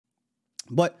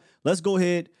But let's go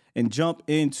ahead and jump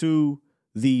into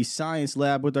the science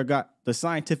lab with our guy, the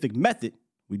scientific method.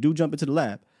 We do jump into the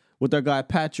lab with our guy,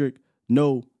 Patrick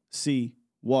No C.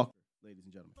 Walker, ladies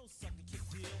and gentlemen.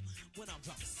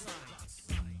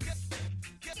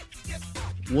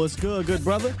 What's good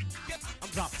brother?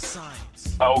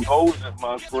 How goes it,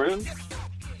 my friend?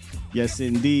 Yes,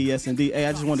 indeed. Yes, indeed. Hey,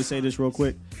 I just wanted to say this real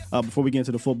quick before we get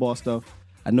into the football stuff.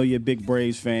 I know you're a big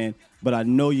Braves fan, but I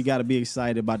know you got to be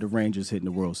excited about the Rangers hitting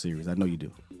the World Series. I know you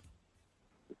do.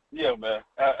 Yeah, man,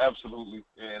 absolutely.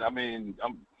 And I mean,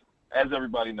 as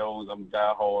everybody knows, I'm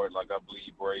diehard, like I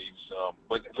bleed Braves.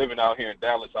 But living out here in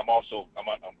Dallas, I'm a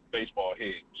baseball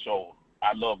head, so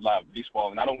I love live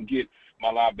baseball, and I don't get my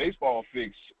live baseball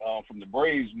fix from the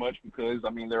Braves much because I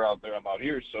mean they're out there, I'm out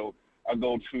here, so I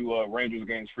go to Rangers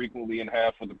games frequently and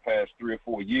have for the past 3 or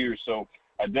 4 years. So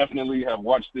I definitely have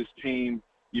watched this team,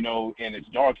 you know, in its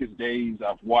darkest days.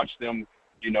 I've watched them,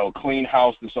 you know, clean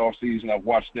house this offseason. I've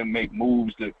watched them make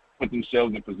moves to put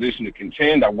themselves in position to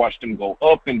contend. I watched them go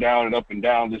up and down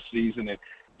this season. And,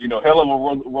 you know, hell of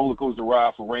a roller coaster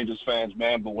ride for Rangers fans,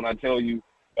 man. But when I tell you,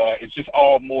 it's just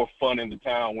all more fun in the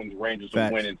town when the Rangers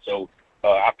are winning. So,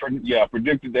 I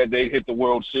predicted that they'd hit the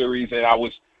World Series, and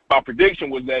my prediction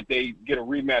was that they get a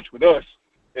rematch with us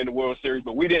in the World Series,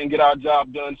 but we didn't get our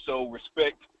job done. So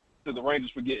respect to the Rangers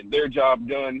for getting their job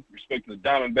done. Respect to the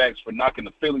Diamondbacks for knocking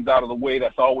the Phillies out of the way.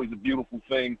 That's always a beautiful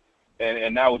thing.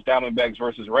 And now it's Diamondbacks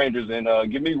versus Rangers,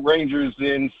 and give me Rangers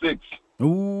in 6.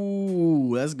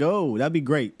 Ooh, let's go. That'd be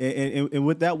great. And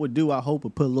what that would do, I hope,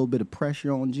 would put a little bit of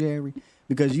pressure on Jerry,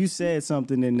 because you said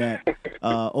something in that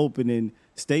opening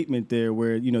statement there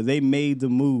where, you know, they made the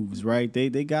moves, right? They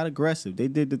got aggressive. They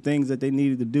did the things that they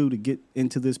needed to do to get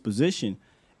into this position.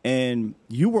 And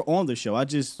you were on the show. I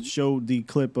just showed the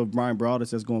clip of Brian Broaddus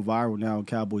that's going viral now in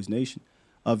Cowboys Nation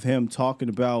of him talking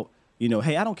about, you know,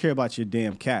 hey, I don't care about your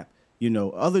damn cap. You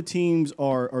know, other teams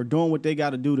are doing what they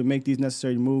got to do to make these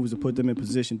necessary moves to put them in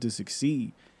position to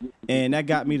succeed. And that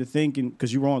got me to thinking,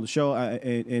 because you were on the show,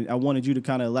 and I wanted you to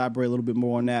kind of elaborate a little bit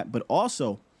more on that. But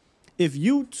also, if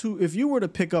you were to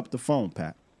pick up the phone,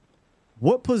 Pat,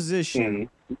 what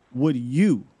position would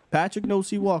you, Patrick No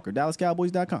C. Walker,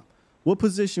 DallasCowboys.com, what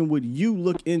position would you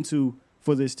look into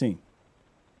for this team?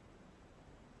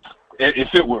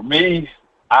 If it were me,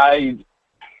 I'd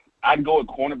go at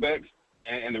cornerbacks.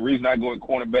 And the reason I go at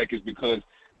cornerback is because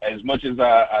as much as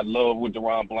I love what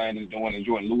Deron Bland is doing and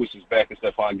Jordan Lewis is back and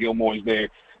Stephon Gilmore is there,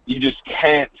 you just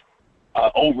can't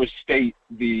overstate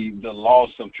the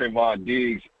loss of Trayvon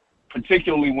Diggs,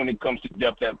 particularly when it comes to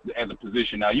depth at the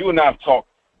position. Now, you and I have talked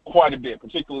quite a bit,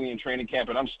 particularly in training camp,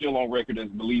 and I'm still on record as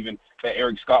believing that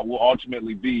Eric Scott will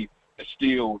ultimately be a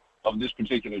steal of this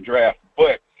particular draft.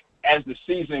 But as the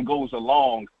season goes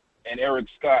along and Eric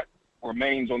Scott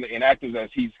remains on the inactives as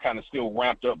he's kind of still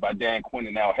ramped up by Dan Quinn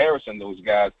and Al Harrison, those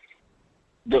guys,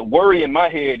 the worry in my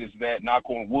head is that, knock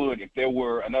on wood, if there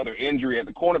were another injury at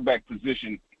the cornerback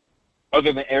position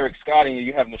other than Eric Scott, and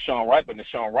you have Nashawn Wright, but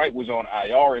Nashawn Wright was on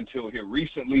IR until here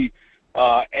recently.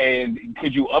 And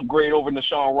could you upgrade over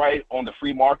Nashawn Wright on the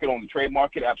free market, on the trade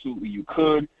market? Absolutely, you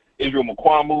could. Israel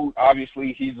Mukuamu,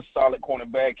 obviously, he's a solid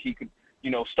cornerback. He could, you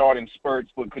know, start in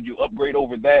spurts, but could you upgrade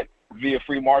over that via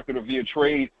free market or via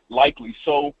trade? Likely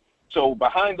so. So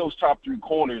behind those top 3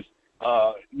 corners,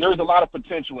 there's a lot of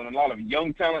potential and a lot of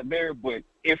young talent there, but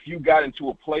if you got into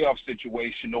a playoff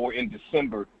situation or in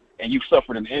December and you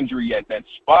suffered an injury at that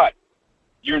spot,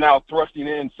 you're now thrusting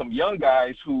in some young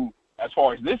guys who, as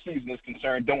far as this season is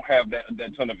concerned, don't have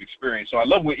that ton of experience. So I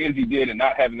love what Izzy did in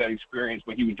not having that experience,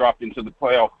 but he was dropped into the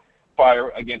playoff fire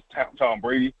against Tom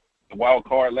Brady, the wild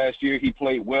card last year. He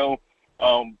played well.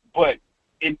 But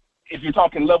if you're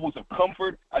talking levels of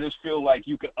comfort, I just feel like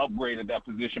you could upgrade at that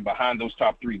position behind those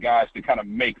top 3 guys to kind of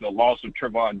make the loss of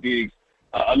Trayvon Diggs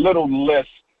a little less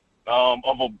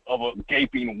of a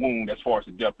gaping wound as far as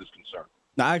the depth is concerned.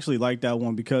 I actually like that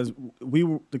one because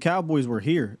the Cowboys were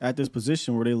here at this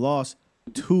position where they lost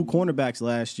 2 cornerbacks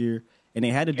last year, and they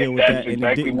had to deal with that, and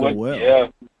it didn't go well. Yeah.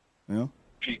 You know?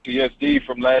 PTSD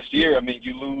from last year. I mean,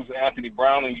 you lose Anthony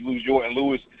Brown and you lose Jordan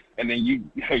Lewis, and then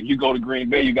you go to Green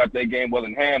Bay. You got that game well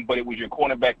in hand, but it was your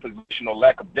cornerback position or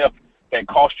lack of depth that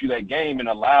cost you that game and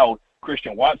allowed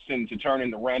Christian Watson to turn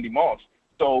into Randy Moss.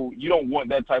 So you don't want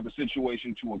that type of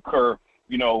situation to occur,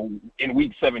 you know, in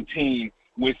Week 17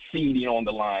 with seeding on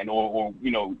the line or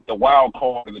you know, the wild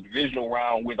card or the divisional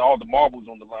round with all the marbles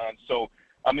on the line. So,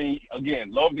 I mean,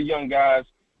 again, love the young guys,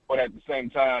 but at the same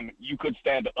time, you could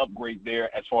stand to upgrade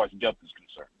there as far as depth is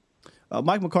concerned.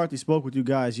 Mike McCarthy spoke with you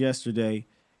guys yesterday,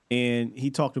 and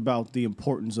he talked about the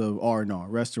importance of R&R,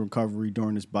 rest and recovery,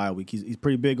 during this bye week. He's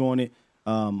pretty big on it.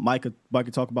 Mike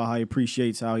could talk about how he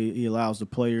appreciates how he allows the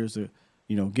players to,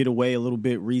 get away a little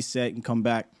bit, reset, and come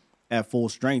back at full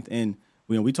strength. And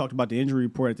we talked about the injury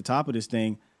report at the top of this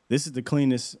thing. This is the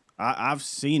cleanest I've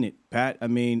seen it, Pat. I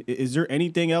mean, is there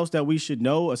anything else that we should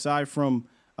know aside from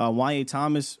Wanye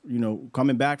Thomas,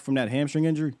 coming back from that hamstring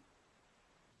injury?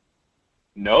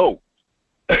 No.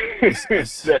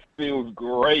 That feels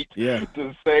great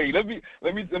to say. Let me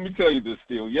tell you this,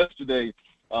 Steele. Yesterday,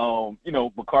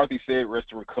 McCarthy said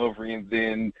rest of recovery, and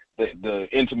then the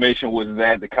intimation was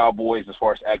that the Cowboys, as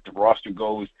far as active roster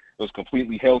goes, was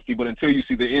completely healthy. But until you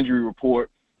see the injury report,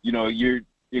 you're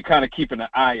kind of keeping an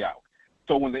eye out.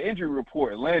 So when the injury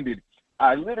report landed,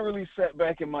 I literally sat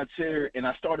back in my chair and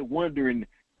I started wondering,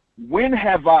 when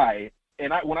have I?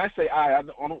 And when I say I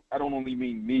don't only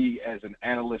mean me as an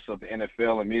analyst of the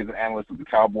NFL and me as an analyst of the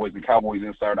Cowboys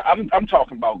insider. I'm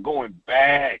talking about going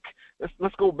back.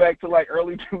 Let's go back to like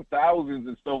early 2000s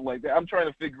and stuff like that. I'm trying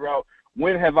to figure out,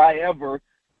 when have I ever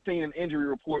seen an injury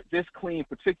report this clean,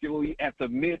 particularly at the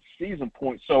mid-season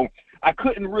point. So I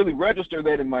couldn't really register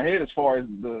that in my head as far as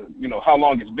how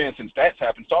long it's been since that's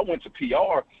happened. So I went to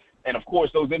PR, and of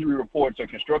course those injury reports are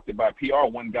constructed by PR.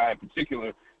 One guy in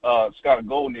particular, Scott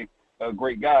Goldnick, a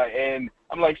great guy, and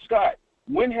I'm like, Scott,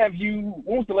 when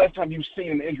was the last time you've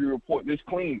seen an injury report this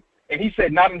clean? And he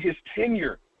said, not in his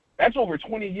tenure. That's over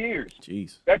 20 years.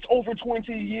 Jeez. That's over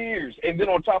 20 years. And then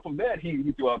on top of that,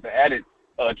 he threw out the added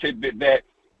tidbit that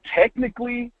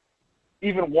technically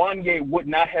even Wanye would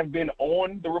not have been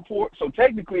on the report. So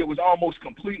technically it was almost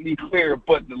completely clear,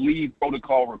 but the league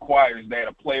protocol requires that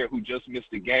a player who just missed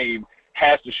a game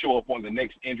has to show up on the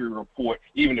next injury report,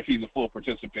 even if he's a full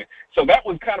participant. So that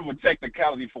was kind of a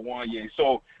technicality for Wanye.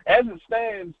 So as it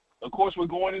stands, of course, we're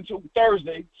going into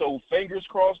Thursday. So fingers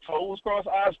crossed, toes crossed,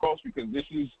 eyes crossed, because this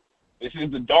is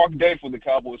the dark day for the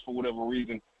Cowboys for whatever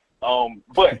reason.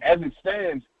 But as it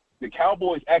stands, the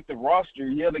Cowboys active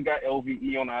roster, they got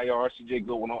LVE on IR, CJ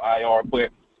Goodwin on IR, but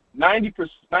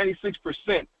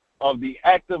 96% of the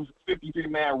active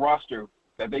 53-man roster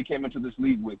that they came into this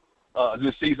league with,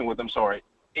 this season with,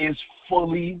 is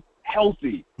fully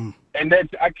healthy. And that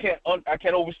I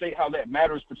can't overstate how that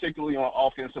matters, particularly on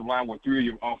offensive line where 3 of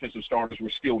your offensive starters were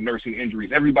still nursing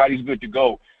injuries. Everybody's good to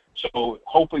go. So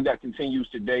hopefully that continues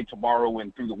today, tomorrow,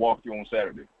 and through the walkthrough on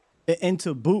Saturday. And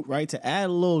to boot, right, to add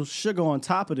a little sugar on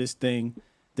top of this thing,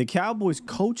 the Cowboys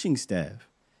coaching staff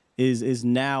is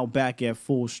now back at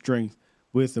full strength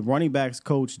with the running backs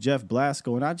coach, Jeff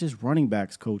Blasco, and not just running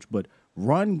backs coach, but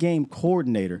run game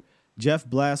coordinator, Jeff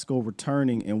Blasco,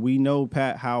 returning. And we know,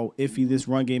 Pat, how iffy this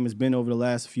run game has been over the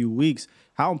last few weeks.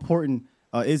 How important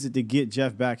is it to get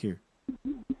Jeff back here?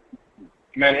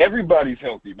 Man, everybody's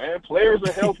healthy, man. Players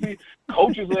are healthy.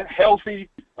 Coaches are healthy.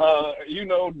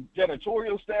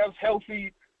 Janitorial staff's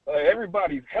healthy.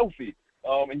 Everybody's healthy.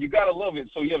 And you got to love it.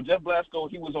 So, Jeff Blasco,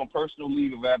 he was on personal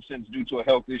leave of absence due to a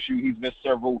health issue. He's missed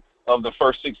several of the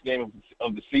first 6 games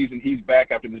of the season. He's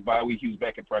back after this bye week. He was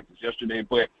back in practice yesterday.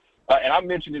 But and I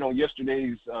mentioned it on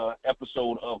yesterday's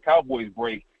episode of Cowboys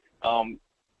Break.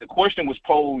 The question was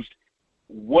posed,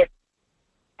 what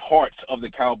parts of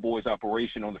the Cowboys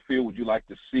operation on the field would you like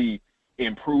to see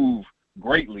improve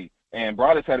greatly? And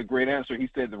Broadus had a great answer. He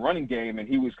said the running game, and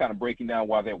he was kind of breaking down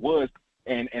why that was.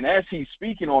 And as he's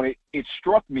speaking on it, it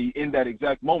struck me in that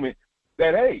exact moment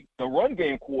that, hey, the run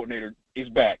game coordinator is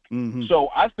back. Mm-hmm. So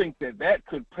I think that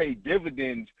could pay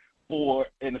dividends for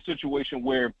in a situation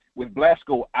where with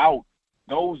Blasco out,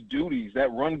 those duties,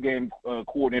 that run game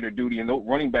coordinator duty and those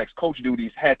running backs coach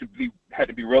duties had to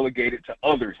be relegated to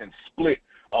others and split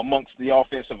amongst the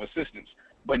offensive assistants.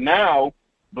 But now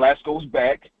Blasco's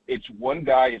back. It's one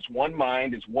guy, it's one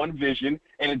mind, it's one vision,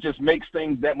 and it just makes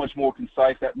things that much more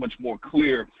concise, that much more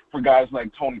clear for guys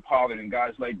like Tony Pollard and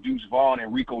guys like Deuce Vaughn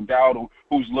and Rico Dowdle,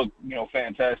 who's looked,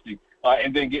 fantastic,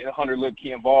 and then getting Hunter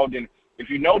Lipke involved. And if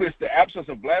you notice, the absence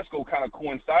of Blasco kind of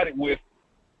coincided with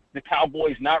the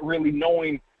Cowboys not really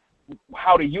knowing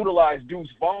how to utilize Deuce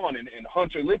Vaughn and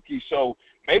Hunter Lipke. So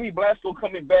maybe Blasco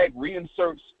coming back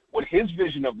reinserts what his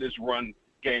vision of this run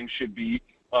game should be.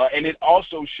 And it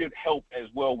also should help as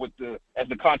well as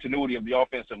the continuity of the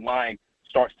offensive line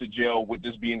starts to gel with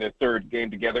this being their 3rd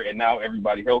game together and now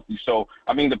everybody healthy. So,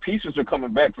 the pieces are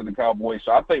coming back for the Cowboys.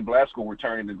 So I think Blasco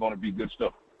returning is going to be good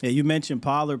stuff. Yeah, you mentioned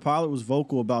Pollard. Pollard was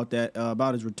vocal about that,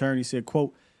 about his return. He said,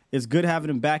 quote, "It's good having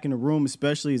him back in the room,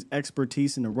 especially his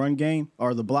expertise in the run game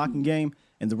or the blocking game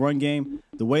and the run game,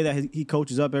 the way that he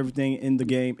coaches up everything in the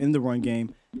game, in the run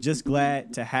game. Just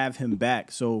glad to have him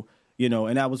back." So,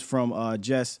 and that was from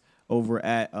Jess over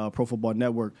at Pro Football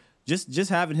Network. Just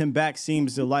having him back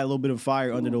seems to light a little bit of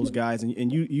fire under those guys.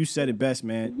 And you said it best,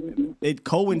 man. it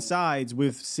coincides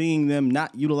with seeing them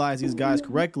not utilize these guys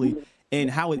correctly and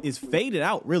how it is faded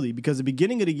out, really, because the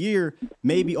beginning of the year,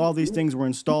 maybe all these things were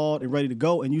installed and ready to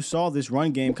go, and you saw this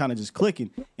run game kind of just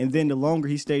clicking. And then the longer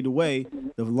he stayed away,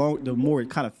 the more it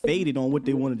kind of faded on what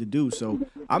they wanted to do. So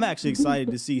I'm actually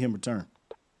excited to see him return.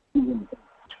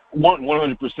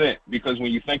 100%, because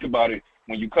when you think about it,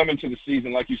 when you come into the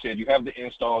season, like you said, you have the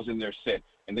installs in their set,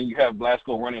 and then you have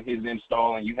Blasco running his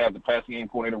install, and you have the passing game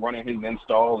coordinator running his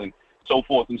install, and so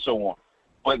forth and so on.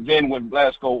 But then when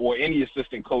Blasco or any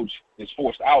assistant coach is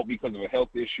forced out because of a health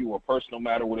issue or personal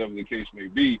matter, whatever the case may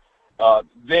be,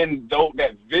 then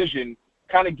that vision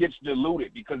kind of gets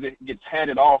diluted because it gets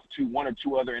handed off to one or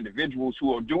two other individuals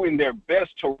who are doing their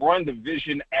best to run the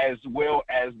vision as well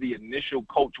as the initial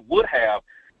coach would have.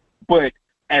 But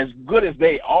as good as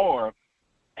they are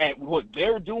at what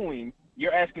they're doing,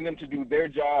 you're asking them to do their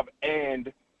job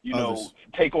and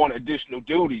take on additional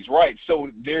duties, right?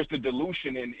 So there's the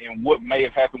dilution in what may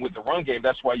have happened with the run game.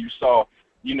 That's why you saw,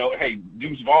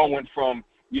 Deuce Vaughn went from,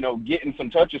 getting some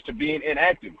touches to being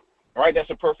inactive, right? That's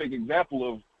a perfect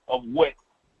example of what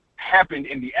happened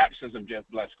in the absence of Jeff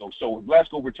Blasco. So with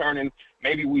Blasco returning,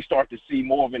 maybe we start to see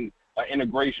more of an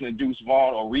integration of Deuce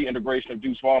Vaughn or reintegration of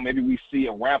Deuce Vaughn. Maybe we see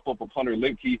a ramp-up of Hunter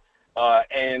Lipke.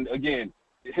 And, again,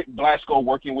 Blasco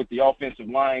working with the offensive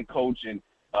line coach and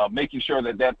making sure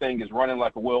that thing is running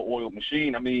like a well-oiled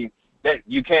machine. I mean, that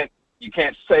you can't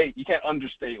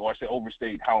understate or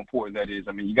overstate how important that is.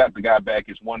 I mean, you got the guy back.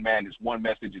 It's one man. It's one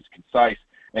message. It's concise,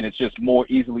 and it's just more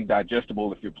easily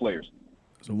digestible if you're players.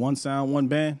 So one sound, one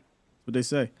band. That's what they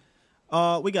say.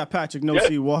 We got Patrick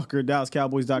No-C Walker,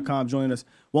 DallasCowboys.com, joining us.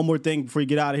 One more thing before you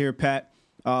get out of here, Pat.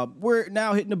 We're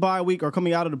now hitting the bye week or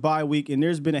coming out of the bye week, and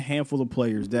there's been a handful of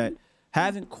players that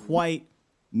haven't quite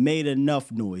made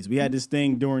enough noise. We had this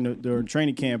thing during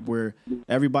training camp where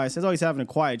everybody says, he's having a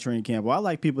quiet training camp. Well, I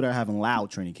like people that are having loud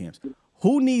training camps.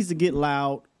 Who needs to get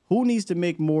loud? Who needs to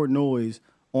make more noise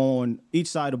on each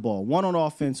side of the ball? One on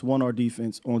offense, one on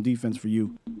defense. On defense for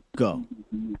you. Go.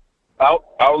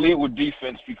 I'll lead with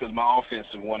defense because my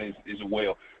offensive one is a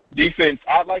well. Defense,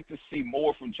 I'd like to see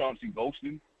more from Chauncey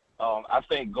Golston. I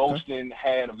think Golston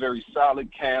had a very solid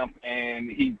camp,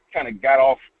 and he kind of got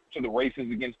off to the races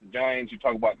against the Giants. You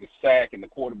talk about the sack and the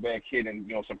quarterback hit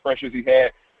and, some pressures he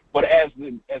had. But as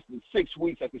the 6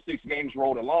 weeks, as the 6 games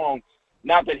rolled along,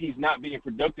 not that he's not being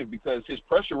productive because his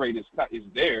pressure rate is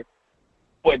there,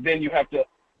 but then you have to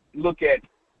look at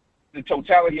the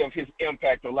totality of his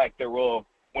impact or lack thereof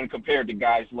when compared to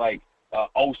guys like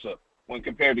Osa, when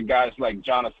compared to guys like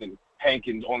Jonathan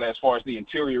Hankins on as far as the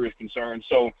interior is concerned.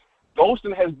 So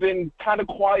Golston has been kind of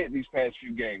quiet these past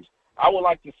few games. I would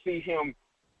like to see him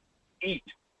eat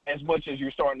as much as you're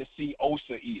starting to see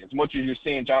Osa eat, as much as you're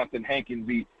seeing Jonathan Hankins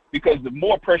eat, because the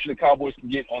more pressure the Cowboys can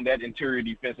get on that interior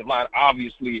defensive line,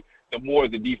 obviously the more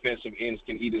the defensive ends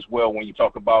can eat as well when you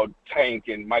talk about Tank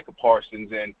and Micah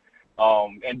Parsons and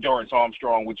Dorrance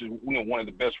Armstrong, which is one of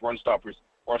the best run stuffers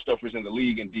in the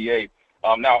league in DA.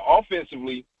 Now,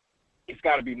 offensively, it's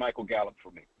got to be Michael Gallup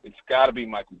for me. It's got to be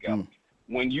Michael Gallup.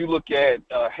 When you look at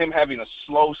him having a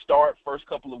slow start first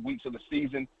couple of weeks of the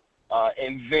season,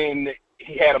 and then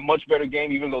he had a much better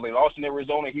game, even though they lost in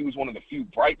Arizona. He was one of the few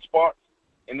bright spots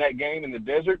in that game in the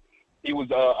desert. He was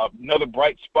another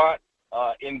bright spot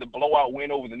in the blowout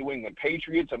win over the New England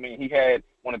Patriots. I mean, he had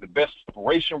one of the best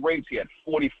separation rates. He had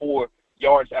 44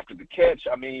 yards after the catch.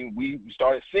 I mean, we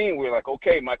started seeing, we're like,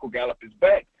 okay, Michael Gallup is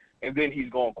back. And then he's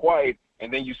gone quiet.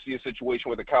 And then you see a situation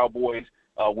where the Cowboys,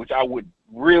 which I would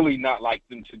really not like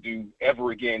them to do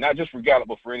ever again, not just for Gallup,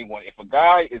 but for anyone. If a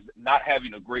guy is not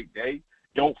having a great day,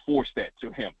 don't force that to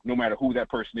him, no matter who that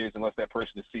person is, unless that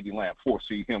person is CeeDee Lamb. Force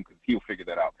him because he'll figure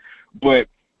that out. But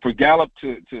for Gallup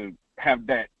to have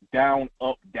that down,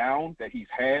 up, down that he's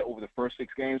had over the first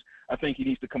 6 games, I think he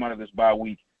needs to come out of this bye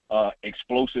week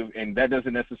explosive, and that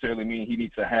doesn't necessarily mean he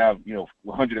needs to have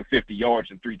 150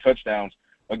 yards and 3 touchdowns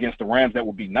against the Rams. That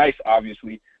would be nice,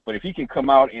 obviously, but if he can come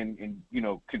out and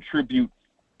contribute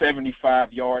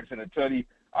 75 yards and a tutty,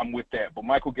 I'm with that. But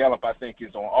Michael Gallup, I think,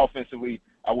 is on offensively.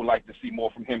 I would like to see more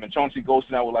from him. And Chauncey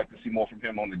Golston, I would like to see more from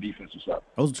him on the defensive side.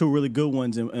 Those are 2 really good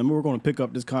ones, and we're going to pick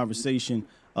up this conversation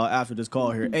after this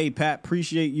call here. Hey, Pat,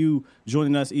 appreciate you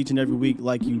joining us each and every week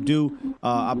like you do.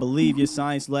 I believe your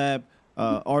Science Lab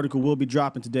article will be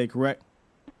dropping today, correct?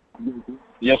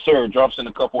 Yes, sir. It drops in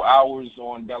a couple hours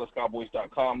on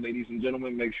DallasCowboys.com. Ladies and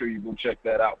gentlemen, make sure you go check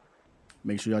that out.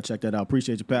 Make sure y'all check that out.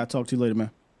 Appreciate you, Pat. Talk to you later,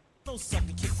 man.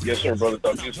 Yes, sir, brother.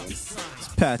 Talk to you soon. It's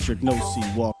Patrick No-C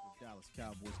Walker,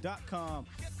 DallasCowboys.com,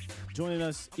 joining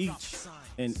us each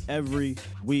and every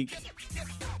week,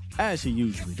 as he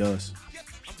usually does.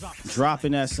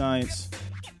 dropping that science,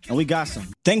 and we got some.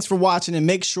 Thanks for watching, and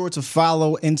make sure to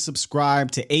follow and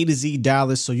subscribe to A to Z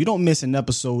Dallas so you don't miss an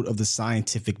episode of The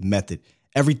Scientific Method.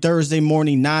 Every Thursday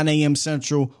morning, 9 a.m.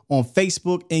 Central on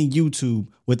Facebook and YouTube,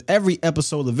 with every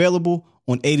episode available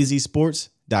on A to Z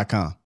Sports.com.